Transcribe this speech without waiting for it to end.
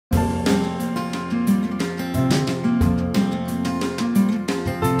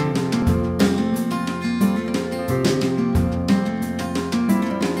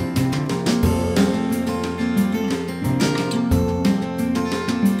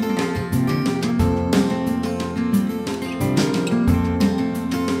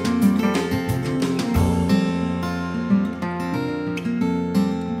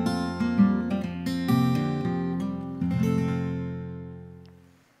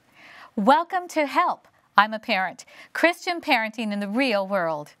Welcome to Help. I'm a Parent, Christian Parenting in the Real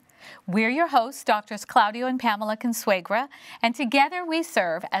World. We're your hosts, Doctors Claudio and Pamela Consuegra, and together we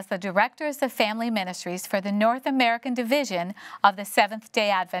serve as the Directors of Family Ministries for the North American Division of the Seventh-day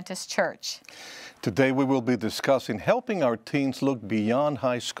Adventist Church. Today we will be discussing helping our teens look beyond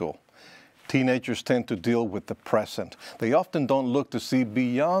high school. Teenagers tend to deal with the present. They often don't look to see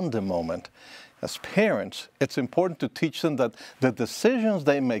beyond the moment. As parents, it's important to teach them that the decisions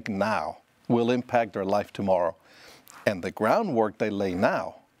they make now will impact their life tomorrow, and the groundwork they lay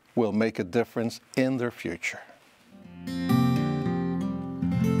now will make a difference in their future.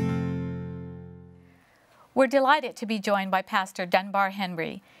 We're delighted to be joined by Pastor Dunbar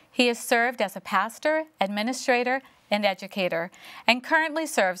Henri. He has served as a pastor, administrator, and educator, and currently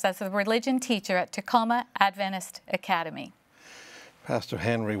serves as a religion teacher at Tacoma Adventist Academy. Pastor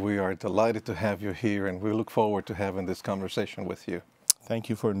Henri, we are delighted to have you here, and we look forward to having this conversation with you. Thank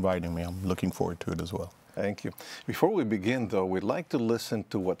you for inviting me. I'm looking forward to it as well. Thank you. Before we begin, though, we'd like to listen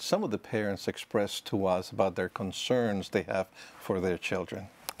to what some of the parents expressed to us about their concerns they have for their children.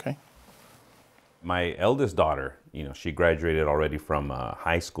 Okay. My eldest daughter, she graduated already from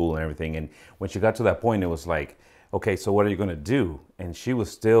high school and everything. And when she got to that point, it was like, okay, so what are you going to do? And she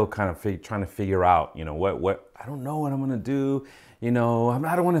was still kind of trying to figure out, what I don't know what I'm going to do. I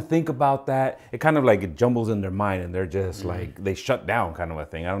don't want to think about that. It kind of like it jumbles in their mind and they're just like, they shut down kind of a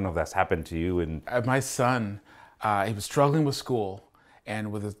thing. I don't know if that's happened to you. And my son, he was struggling with school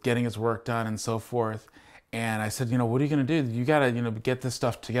and with getting his work done and so forth. And I said, what are you going to do? You got to, get this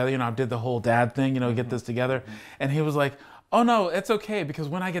stuff together. I did the whole dad thing, get this together. And he was like, oh no, it's okay, because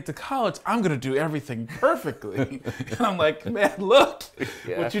when I get to college, I'm going to do everything perfectly. And I'm like, man, look,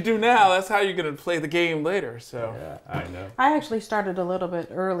 what you do now, that's how you're going to play the game later. So yeah, I know. I actually started a little bit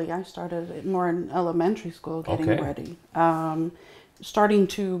early. I started more in elementary school, getting ready. Starting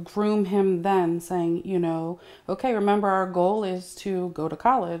to groom him then, saying, okay, remember our goal is to go to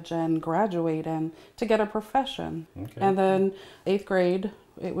college and graduate and to get a profession. Okay. And then 8th grade,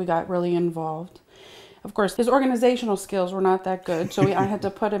 we got really involved. Of course, his organizational skills were not that good, so I had to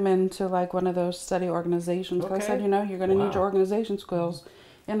put him into like one of those study organizations. Okay. I said, you're going to need your organization skills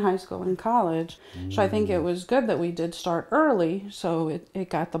in high school and college. So I think it was good that we did start early, so it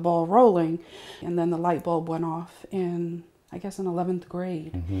got the ball rolling. And then the light bulb went off in 11th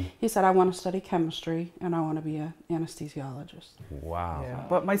grade. Mm-hmm. He said, I want to study chemistry and I want to be an anesthesiologist. Wow. Yeah,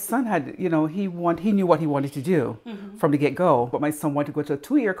 but my son had, he knew what he wanted to do from the get-go. But my son wanted to go to a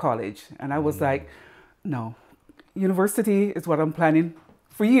 2-year college. And I was like, no, university is what I'm planning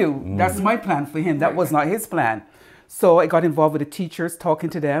for you. That's my plan for him. That was not his plan. So I got involved with the teachers,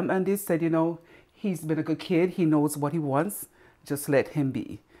 talking to them. And they said, he's been a good kid. He knows what he wants. Just let him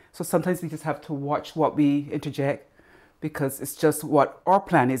be. So sometimes we just have to watch what we interject, because it's just what our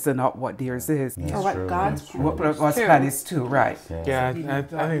plan is and not what theirs is. Or what God's plan is. What God's plan is too, right. Yeah, I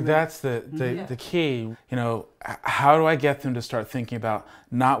think that's the key. How do I get them to start thinking about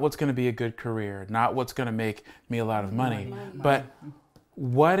not what's going to be a good career, not what's going to make me a lot of money, but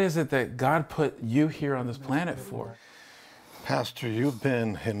what is it that God put you here on this planet for? Pastor, you've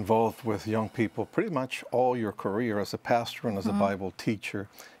been involved with young people pretty much all your career as a pastor and as a Bible teacher.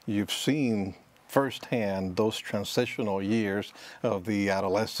 You've seen firsthand those transitional years of the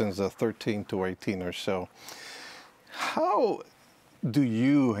adolescence of 13 to 18 or so. How do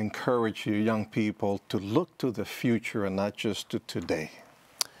you encourage your young people to look to the future and not just to today?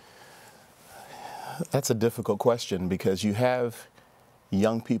 That's a difficult question, because you have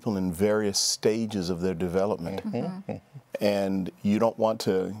young people in various stages of their development. And you don't want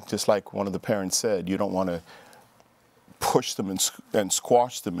to, just like one of the parents said, you don't want to push them and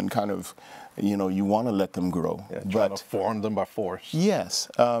squash them and kind of, you want to let them grow. Yeah, but to form them by force. Yes,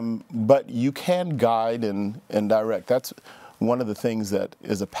 but you can guide and direct. That's one of the things that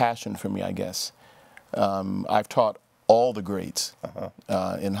is a passion for me, I guess. I've taught all the grades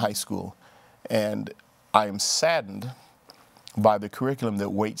in high school, and I am saddened by the curriculum that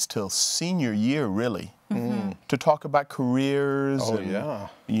waits till senior year, really, to talk about careers and,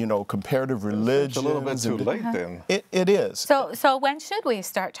 comparative religion. It's a little bit too late then. It is. So when should we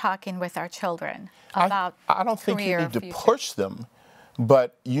start talking with our children about I don't think you need to push them,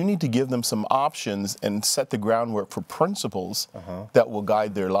 but you need to give them some options and set the groundwork for principles that will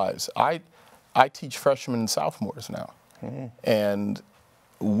guide their lives. I teach freshmen and sophomores now, and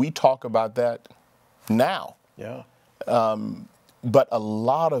we talk about that now. Yeah. But a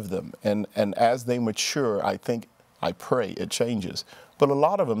lot of them, and as they mature, I pray it changes. But a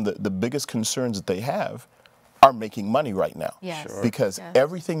lot of them, the biggest concerns that they have are making money right now. Yes. Because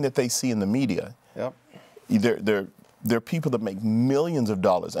everything that they see in the media, they're there are people that make millions of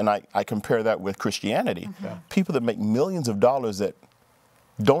dollars, and I compare that with Christianity. Yeah. People that make millions of dollars that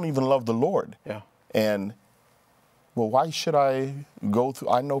don't even love the Lord. Yeah. And, well, why should I go through?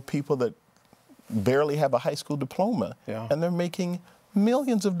 I know people that barely have a high school diploma, Yeah. and they're making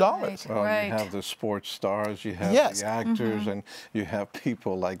millions of dollars. Right. Well, you have the sports stars, you have Yes. the actors, and you have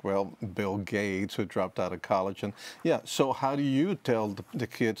people like, well, Bill Gates, who dropped out of college. And yeah, so how do you tell the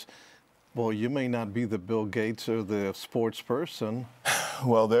kids, well, you may not be the Bill Gates or the sports person?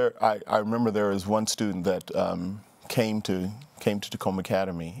 Well, I remember there was one student that came to Tacoma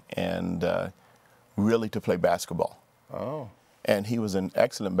Academy and really to play basketball. Oh. And he was an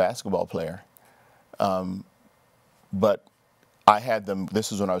excellent basketball player. But I had them,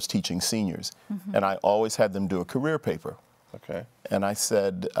 this is when I was teaching seniors, and I always had them do a career paper. Okay. And I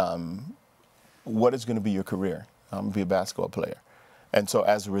said, what is going to be your career? I'm going to be a basketball player. And so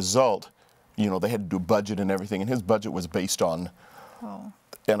as a result, you know, they had to do budget and everything, and his budget was based on,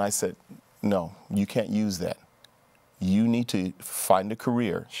 and I said, no, you can't use that. You need to find a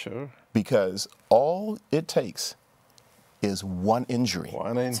career. Sure. Because all it takes is one injury.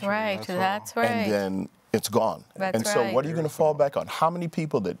 One injury. That's right. all. That's right. And then it's gone. That's and so right. what are you going to fall back on? How many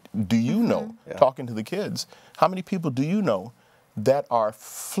people that do you know, talking to the kids, how many people do you know that are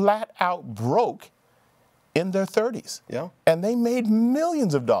flat out broke in their 30s? Yeah. And they made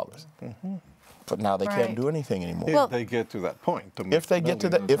millions of dollars. But now they Right. can't do anything anymore. If Well- they get to that point. to If they make get to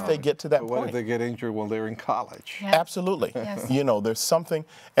millions that, of if they dollars. get to that But what if point. they get injured while they're in college? Yeah. Absolutely. Yes. You know, there's something,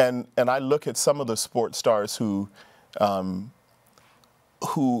 and I look at some of the sports stars who are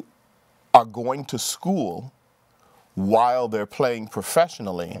going to school while they're playing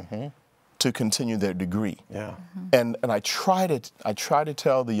professionally to continue their degree. Yeah. And I try to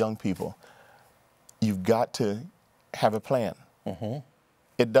tell the young people, you've got to have a plan.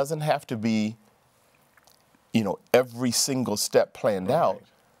 It doesn't have to be, you know, every single step planned out.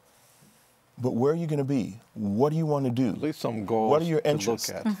 But where are you going to be? What do you want to do? At least some goals What are your to interests?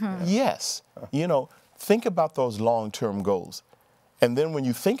 look at. Yeah. Yes. You know, think about those long-term goals. And then when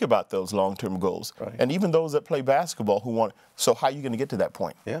you think about those long-term goals, Right. and even those that play basketball who want, so how are you going to get to that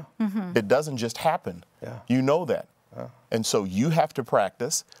point? Yeah. It doesn't just happen. Yeah. You know that. And so you have to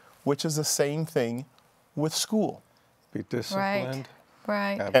practice, which is the same thing with school. Be disciplined.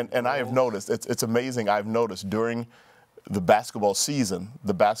 Right. Have And I have noticed, it's amazing, I've noticed during the basketball season,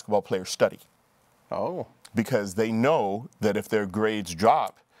 the basketball players study. Oh. Because they know that if their grades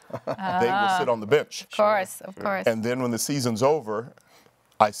drop, they will sit on the bench. Of course, of course. And then when the season's over,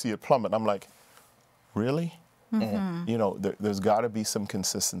 I see it plummet. I'm like, really? You know, there's got to be some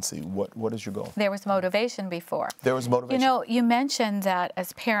consistency. What is your goal? There was motivation before. There was motivation. You know, you mentioned that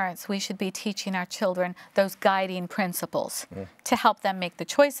as parents, we should be teaching our children those guiding principles to help them make the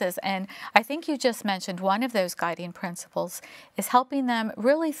choices. And I think you just mentioned one of those guiding principles is helping them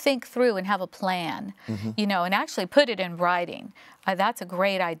really think through and have a plan, you know, and actually put it in writing. That's a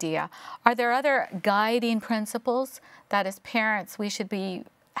great idea. Are there other guiding principles that as parents we should be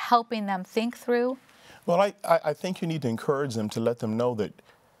helping them think through? Well, I think you need to encourage them to let them know that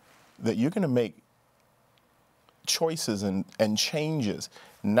you're going to make choices and changes.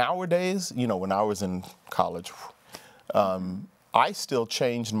 Nowadays, you know, when I was in college, I still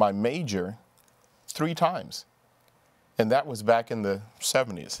changed my major 3 times. And that was back in the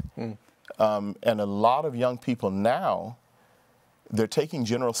 70s. And a lot of young people now, they're taking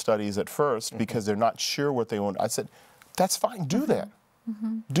general studies at first because they're not sure what they want. I said, that's fine, do that.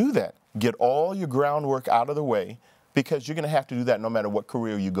 Do that. Get all your groundwork out of the way because you're going to have to do that no matter what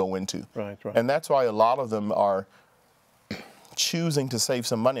career you go into. Right. And that's why a lot of them are choosing to save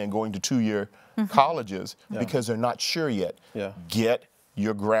some money and going to 2-year colleges because they're not sure yet. Yeah. Get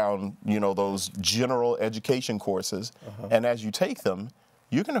your ground, you know, those general education courses. And as you take them,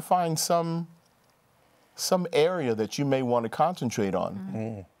 you're going to find some area that you may want to concentrate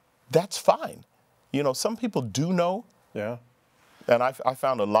on. That's fine. You know, some people do know. Yeah. And I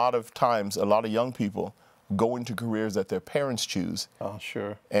found a lot of times, a lot of young people go into careers that their parents choose. Oh,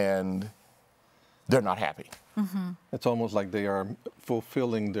 sure. And they're not happy. It's almost like they are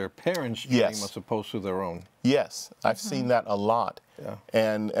fulfilling their parents' dream Yes. as opposed to their own. Yes, I've seen that a lot. Yeah.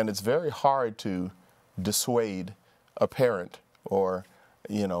 And it's very hard to dissuade a parent or,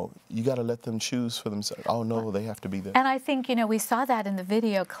 you know, you got to let them choose for themselves. Oh, no, they have to be there. And I think, you know, we saw that in the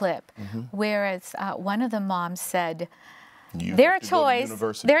video clip, whereas one of the moms said, You their have to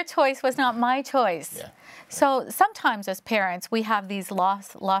go to choice was not my choice. Yeah. So sometimes as parents, we have these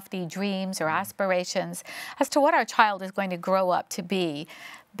lofty dreams or aspirations as to what our child is going to grow up to be.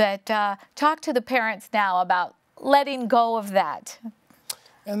 But talk to the parents now about letting go of that.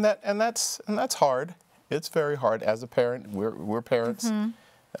 And that's hard. It's very hard. As a parent, we're parents,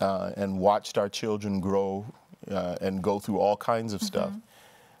 and watched our children grow and go through all kinds of stuff.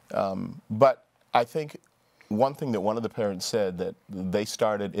 But I think one thing that one of the parents said, that they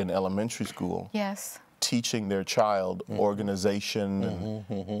started in elementary school. Yes. Teaching their child organization,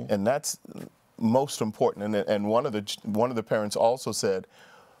 and that's most important. And one of the parents also said,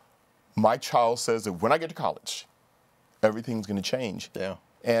 my child says that when I get to college, everything's going to change. Yeah.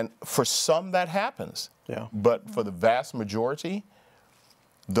 And for some that happens. Yeah. But for the vast majority,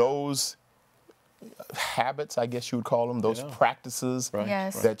 those habits, I guess you would call them, those practices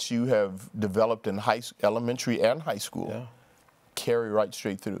Yes. that you have developed in elementary and high school carry right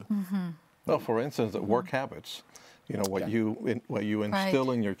straight through. Well, for instance, the work habits. You know, what you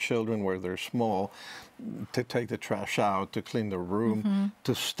instill in your children where they're small, to take the trash out, to clean the room,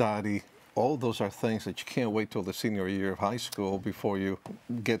 to study. All those are things that you can't wait till the senior year of high school before you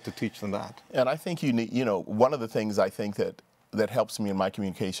get to teach them that. And I think you need, you know, one of the things I think that helps me in my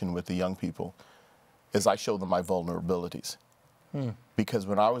communication with the young people is I show them my vulnerabilities. Because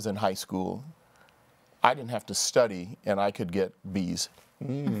when I was in high school, I didn't have to study and I could get B's.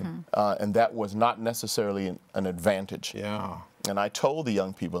 And that was not necessarily an advantage. Yeah. And I told the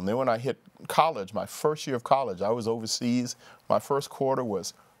young people, and then when I hit college, my first year of college, I was overseas. My first quarter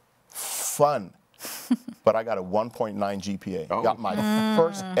was fun, but I got a 1.9 GPA. Got my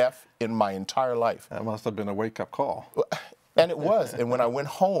first F in my entire life. That must have been a wake-up call. And it was. And when I went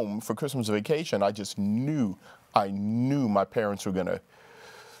home for Christmas vacation, I just knew, my parents were gonna,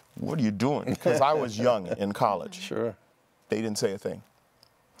 what are you doing? Because I was young in college. Sure. They didn't say a thing.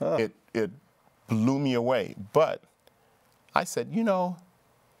 It blew me away. But I said, you know,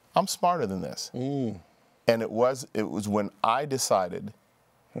 I'm smarter than this. And it was when I decided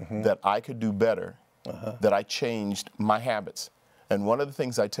that I could do better, that I changed my habits. And one of the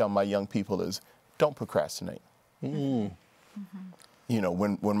things I tell my young people is, don't procrastinate. You know,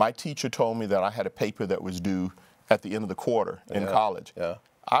 when my teacher told me that I had a paper that was due at the end of the quarter in college,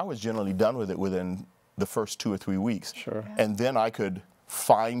 I was generally done with it within the first 2 or 3 weeks. Sure. And then I could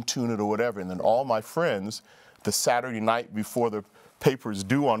fine-tune it or whatever. And then all my friends, the Saturday night before the paper's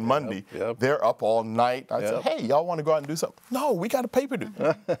due on Monday, they're up all night. I said, hey, y'all want to go out and do something? No, we got a paper due.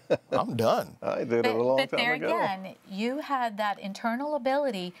 I'm done. I did it a long time ago. But there again, you had that internal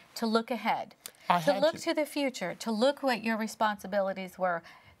ability to look ahead, to look to the future, to look what your responsibilities were.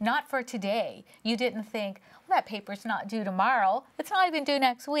 Not for today. You didn't think, well, that paper's not due tomorrow. It's not even due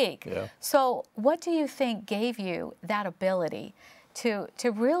next week. So what do you think gave you that ability to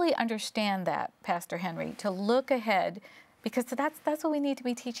really understand that, Pastor Henri, to look ahead? Because that's what we need to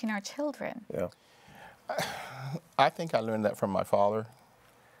be teaching our children. Yeah. I think I learned that from my father.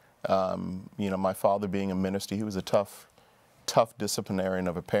 You know, my father being a minister, he was a tough disciplinarian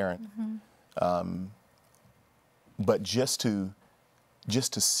of a parent. But just to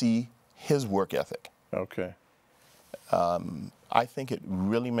see his work ethic. Okay. I think it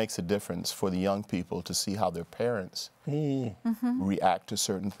really makes a difference for the young people to see how their parents react to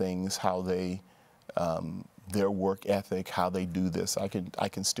certain things, how they, their work ethic, how they do this. I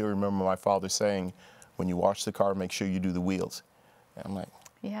can still remember my father saying, when you wash the car, make sure you do the wheels. And I'm like,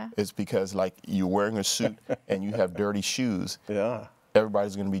 it's because like you're wearing a suit and you have dirty shoes.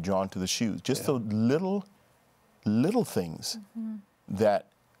 Everybody's going to be drawn to the shoes. Just the little things that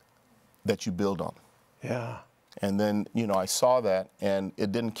you build on. And then, you know, I saw that, and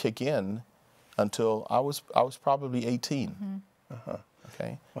it didn't kick in until I was probably 18.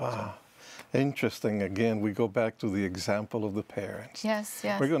 Okay. Wow. Interesting. Again, we go back to the example of the parents. Yes.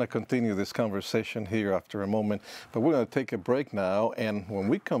 We're going to continue this conversation here after a moment, but we're going to take a break now. And when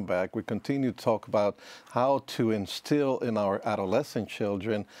we come back, we continue to talk about how to instill in our adolescent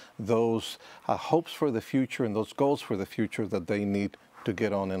children those hopes for the future and those goals for the future that they need to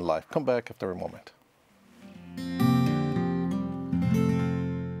get on in life. Come back after a moment.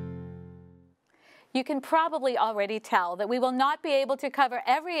 You can probably already tell that we will not be able to cover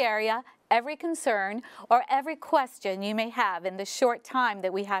every area, every concern, or every question you may have in the short time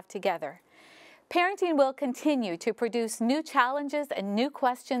that we have together. Parenting will continue to produce new challenges and new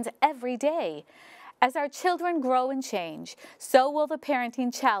questions every day. As our children grow and change, so will the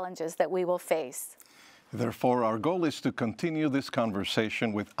parenting challenges that we will face. Therefore, our goal is to continue this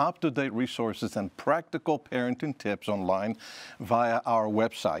conversation with up-to-date resources and practical parenting tips online via our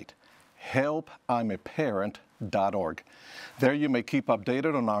website, helpimaparent.org. There you may keep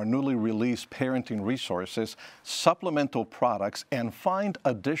updated on our newly released parenting resources, supplemental products, and find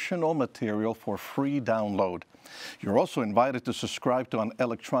additional material for free download. You're also invited to subscribe to an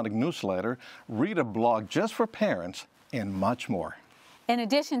electronic newsletter, read a blog just for parents, and much more. In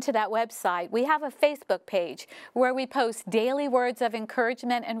addition to that website, we have a Facebook page where we post daily words of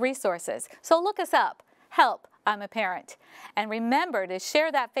encouragement and resources. So look us up. Help, I'm a Parent. And remember to share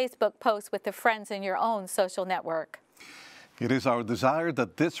that Facebook post with the friends in your own social network. It is our desire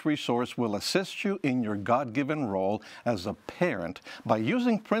that this resource will assist you in your God-given role as a parent by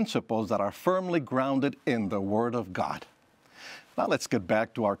using principles that are firmly grounded in the Word of God. Now let's get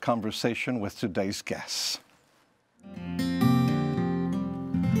back to our conversation with today's guests.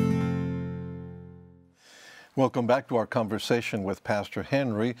 Welcome back to our conversation with Pastor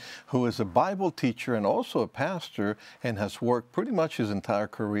Henri, who is a Bible teacher and also a pastor and has worked pretty much his entire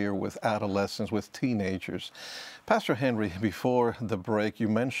career with adolescents, with teenagers. Pastor Henri, before the break, you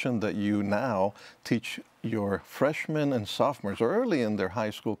mentioned that you now teach your freshmen and sophomores early in their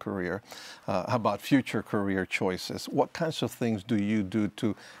high school career about future career choices. What kinds of things do you do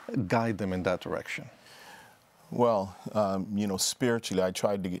to guide them in that direction? Well, you know, spiritually, I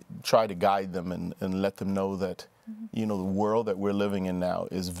try to guide them and let them know that, you know, the world that we're living in now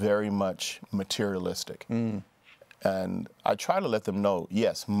is very much materialistic. And I try to let them know,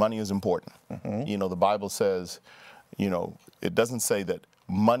 yes, money is important. You know, the Bible says, you know, it doesn't say that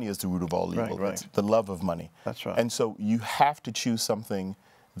money is the root of all evil. Right. It's the love of money. That's right. And so you have to choose something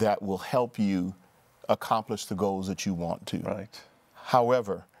that will help you accomplish the goals that you want to. Right.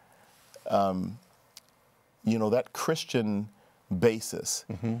 However, you know, that Christian basis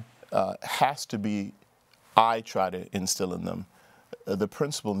has to be, I try to instill in them. The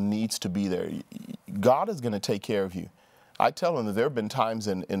principle needs to be there. God is going to take care of you. I tell them that there have been times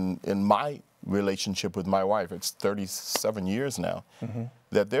in my relationship with my wife, it's 37 years now,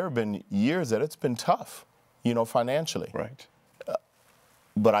 that there have been years that it's been tough, you know, financially. Right.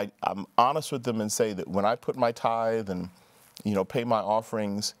 But I'm honest with them and say that when I put my tithe and, you know, pay my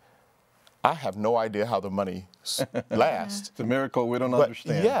offerings, I have no idea how the money lasts. It's a miracle we don't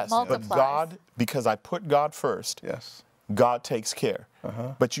understand. Yes, Multiplies. but God, because I put God first, Yes. God takes care.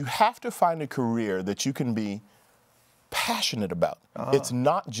 But you have to find a career that you can be passionate about. It's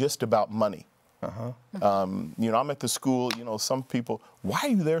not just about money. You know, I'm at the school, you know, some people, why are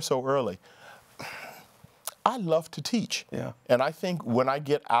you there so early? I love to teach. Yeah. And I think when I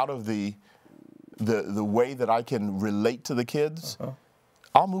get out of the way that I can relate to the kids,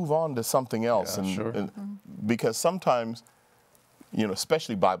 I'll move on to something else. Yeah, sure. And because sometimes, you know,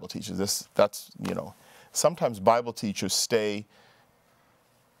 especially Bible teachers, that's, you know, sometimes Bible teachers stay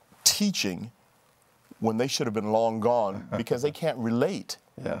teaching when they should have been long gone because they can't relate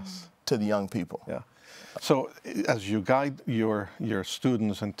to the young people. Yeah. So as you guide your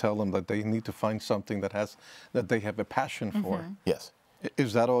students and tell them that they need to find something that they have a passion for. Yes.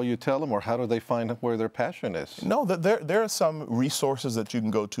 Is that all you tell them, or how do they find where their passion is? No, there are some resources that you can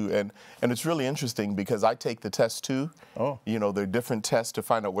go to, and it's really interesting because I take the test too. Oh. You know, there are different tests to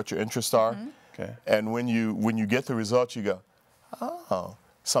find out what your interests are. Okay. And when you get the results, you go, oh.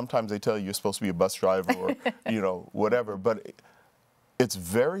 Sometimes they tell you you're supposed to be a bus driver or, you know, whatever. But it's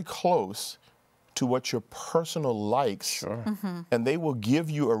very close to what your personal likes. Sure. And they will give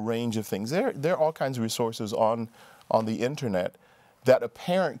you a range of things. There are all kinds of resources on the internet that a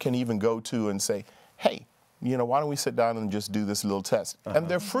parent can even go to and say, hey, you know, why don't we sit down and just do this little test? And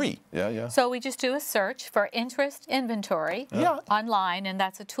they're free. Yeah. So we just do a search for interest inventory online, and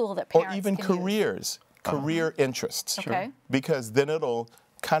that's a tool that Or parents even can careers, use. career interests. Okay. Because then it'll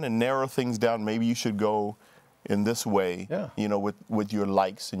kind of narrow things down. Maybe you should go in this way, you know, with your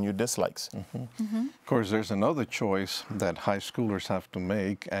likes and your dislikes. Of course, there's another choice that high schoolers have to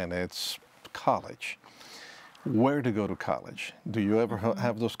make, and it's college. Where to go to college? Do you ever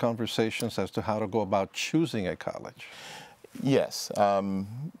have those conversations as to how to go about choosing a college? Yes.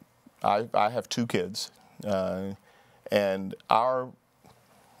 I have 2 kids. And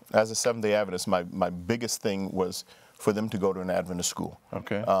as a Seventh-day Adventist, my biggest thing was for them to go to an Adventist school.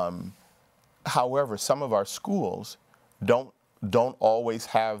 Okay. However, some of our schools don't always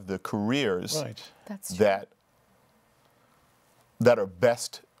have the careers That's true. that are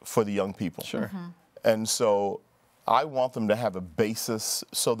best for the young people. Sure. And so I want them to have a basis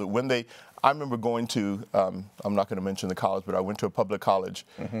so that when I remember going to, I'm not going to mention the college, but I went to a public college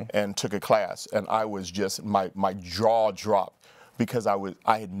and took a class, and I was just, my jaw dropped because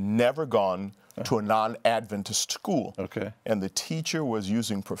I had never gone to a non-Adventist school. Okay. And the teacher was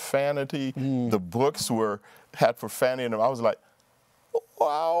using profanity. The books had profanity in them. I was like,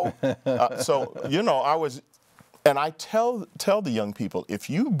 wow. So, you know, and I tell the young people, if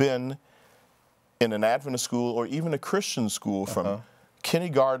you've been in an Adventist school or even a Christian school from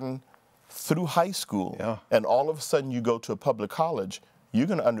kindergarten through high school, and all of a sudden you go to a public college, you're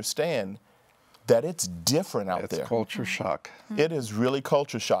going to understand that it's different out there. It's culture shock. It is really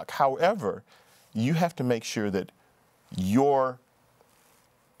culture shock. However, you have to make sure that your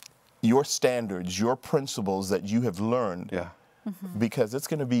standards, your principles that you have learned, Yeah. because it's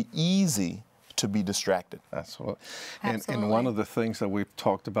going to be easy to be distracted. That's what. And one of the things that we've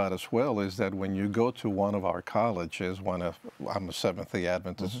talked about as well is that when you go to one of our colleges, I'm a Seventh-day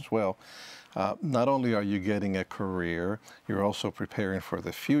Adventist as well, not only are you getting a career, you're also preparing for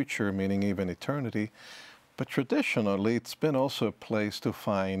the future, meaning even eternity, but traditionally it's been also a place to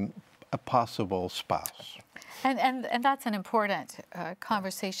find a possible spouse. And that's an important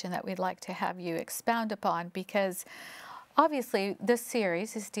conversation that we'd like to have you expound upon, because obviously this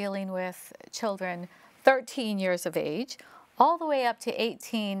series is dealing with children 13 years of age all the way up to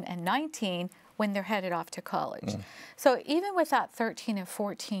 18 and 19 when they're headed off to college. So even with that 13 and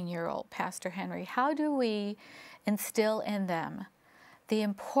 14-year-old, Pastor Henri, how do we instill in them the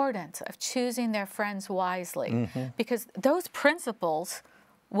importance of choosing their friends wisely? Because those principles,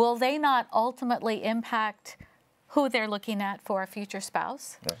 will they not ultimately impact who they're looking at for a future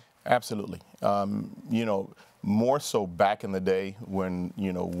spouse? Yeah. Absolutely. You know, more so back in the day when,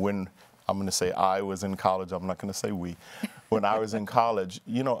 when I'm going to say I was in college, I'm not going to say we. When I was in college,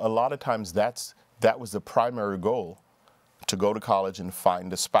 a lot of times that was the primary goal, to go to college and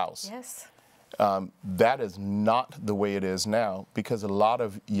find a spouse. Yes. That is not the way it is now, because a lot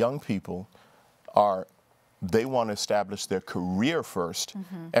of young people they want to establish their career first.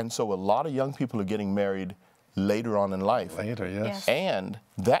 And so a lot of young people are getting married later on in life. Later, yes. And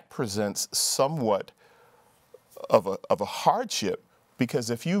that presents somewhat of a hardship, because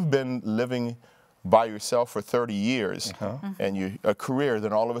if you've been living by yourself for 30 years and a career,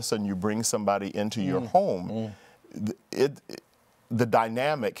 then all of a sudden you bring somebody into your home, the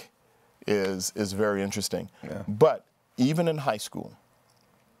dynamic is very interesting. Yeah. But even in high school,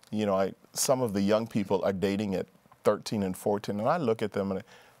 some of the young people are dating at 13 and 14, and I look at them and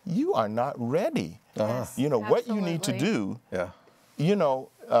you are not ready. Yes, What you need to do, Yeah.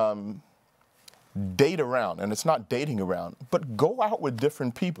 date around, and it's not dating around, but go out with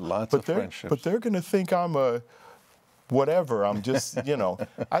different people. Lots of friendships. But they're going to think I'm a whatever. I'm just,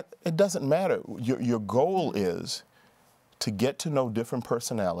 it doesn't matter. Your goal is to get to know different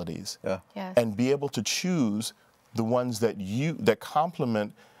personalities, Yes. and be able to choose the ones that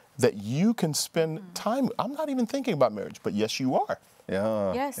complement, that you can spend time. I'm not even thinking about marriage, but yes, you are.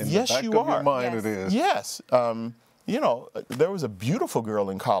 Yeah. Yes. In Yes, the back you of your are. mind Yes. it is. Yes. There was a beautiful girl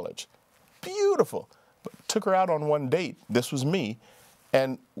in college. Beautiful. But took her out on one date. This was me.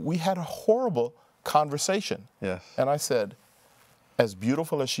 And we had a horrible conversation. Yes. And I said, as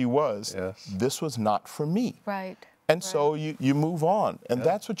beautiful as she was, this was not for me. Right. And so you move on. And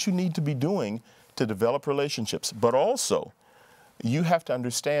that's what you need to be doing to develop relationships. But also, you have to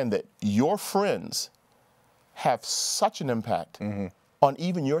understand that your friends have such an impact on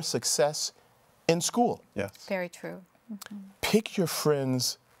even your success in school. Yes. Very true. Pick your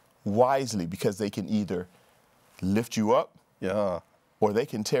friends wisely, because they can either lift you up or they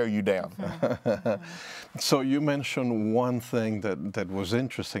can tear you down. So you mentioned one thing that was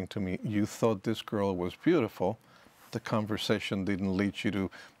interesting to me. You thought this girl was beautiful. The conversation didn't lead you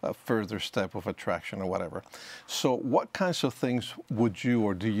to a further step of attraction or whatever. So what kinds of things would you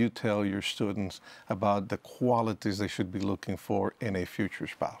or do you tell your students about the qualities they should be looking for in a future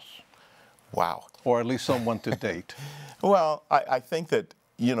spouse? Wow. Or at least someone to date? Well, I think that,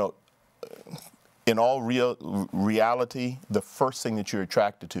 in all reality, the first thing that you're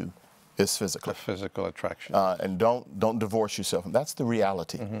attracted to is physical. The physical attraction. And don't divorce yourself. That's the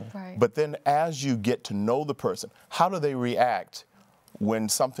reality. Right. But then as you get to know the person, how do they react when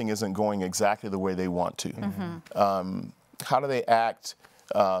something isn't going exactly the way they want to? How do they act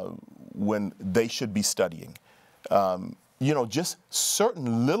when they should be studying? Just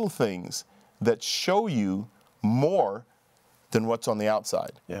certain little things that show you more than what's on the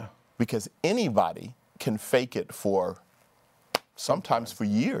outside. Yeah. Because anybody can fake it for sometimes for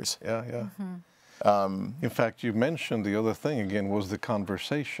years. Yeah. In fact, you mentioned the other thing again was the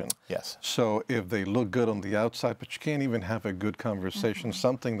conversation. Yes. So if they look good on the outside, but you can't even have a good conversation,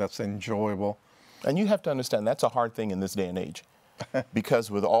 something that's enjoyable. And you have to understand that's a hard thing in this day and age, because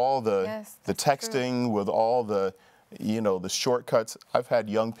with all the texting, with all the the shortcuts, I've had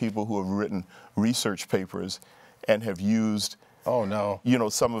young people who have written research papers and have used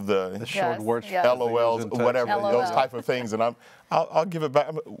some of the short words, LOLs, whatever, LOL. those type of things. And I'll give it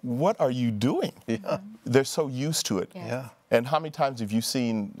back. What are you doing? Yeah. They're so used to it. Yeah. And how many times have you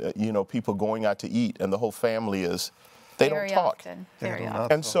seen, people going out to eat and the whole family they don't talk. Very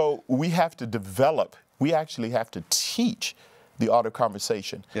often. And so we have to develop, we actually have to teach the art of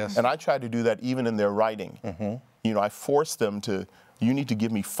conversation. Yes. And I try to do that even in their writing. You know, I force them to, you need to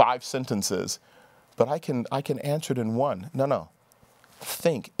give me 5 sentences, but I can answer it in 1. No.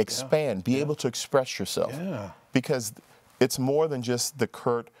 Think, expand, be able to express yourself. Yeah. Because it's more than just the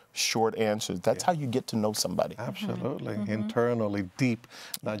curt, short answers. That's how you get to know somebody. Absolutely. Internally, deep,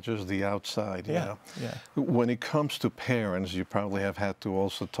 not just the outside. You know? Yeah. When it comes to parents, you probably have had to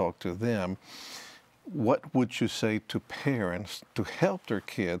also talk to them. What would you say to parents to help their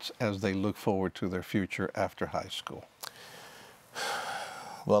kids as they look forward to their future after high school?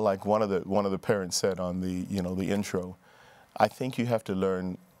 Well, like one of the parents said on the, you know, the intro, I think you have to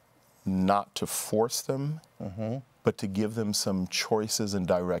learn not to force them, but to give them some choices and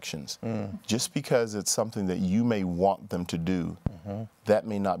directions. Just because it's something that you may want them to do, that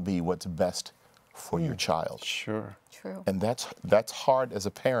may not be what's best for your child. Sure. True. And that's hard as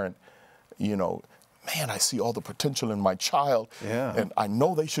a parent, you know. Man, I see all the potential in my child, and I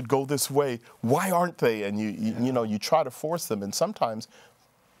know they should go this way. Why aren't they? And you know, you try to force them, and sometimes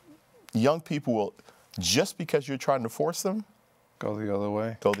young people will, just because you're trying to force them, Go the other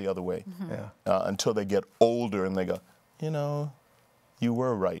way. go the other way. Yeah. Until they get older and they go, you know, you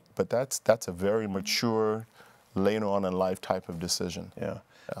were right. But that's a very mature, later on in life type of decision. Yeah.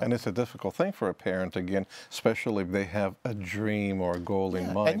 And it's a difficult thing for a parent, again, especially if they have a dream or a goal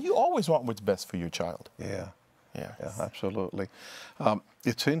in mind. And you always want what's best for your child. Yeah. Yeah. Yeah, absolutely.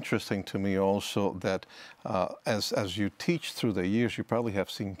 It's interesting to me also that as you teach through the years, you probably have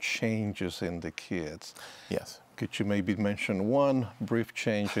seen changes in the kids. Yes. Could you maybe mention one brief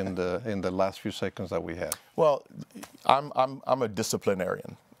change in the last few seconds that we have? Well, I'm a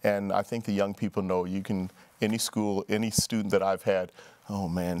disciplinarian, and I think the young people know you can, any school, any student that I've had, oh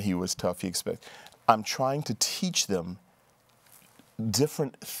man, he was tough, I'm trying to teach them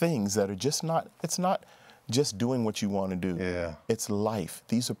different things that are just not, it's not just doing what you want to do. Yeah. It's life.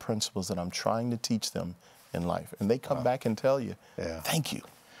 These are principles that I'm trying to teach them in life. And they come back and tell you, thank you.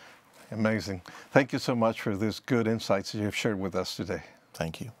 Amazing. Thank you so much for this good insights that you've shared with us today.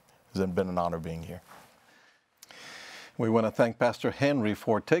 Thank you. It's been an honor being here. We want to thank Pastor Henri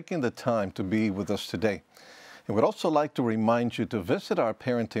for taking the time to be with us today. And we'd also like to remind you to visit our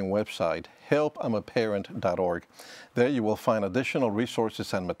parenting website, helpimaparent.org. There you will find additional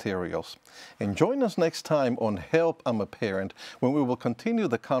resources and materials. And join us next time on Help I'm a Parent, when we will continue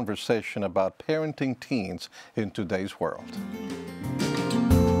the conversation about parenting teens in today's world.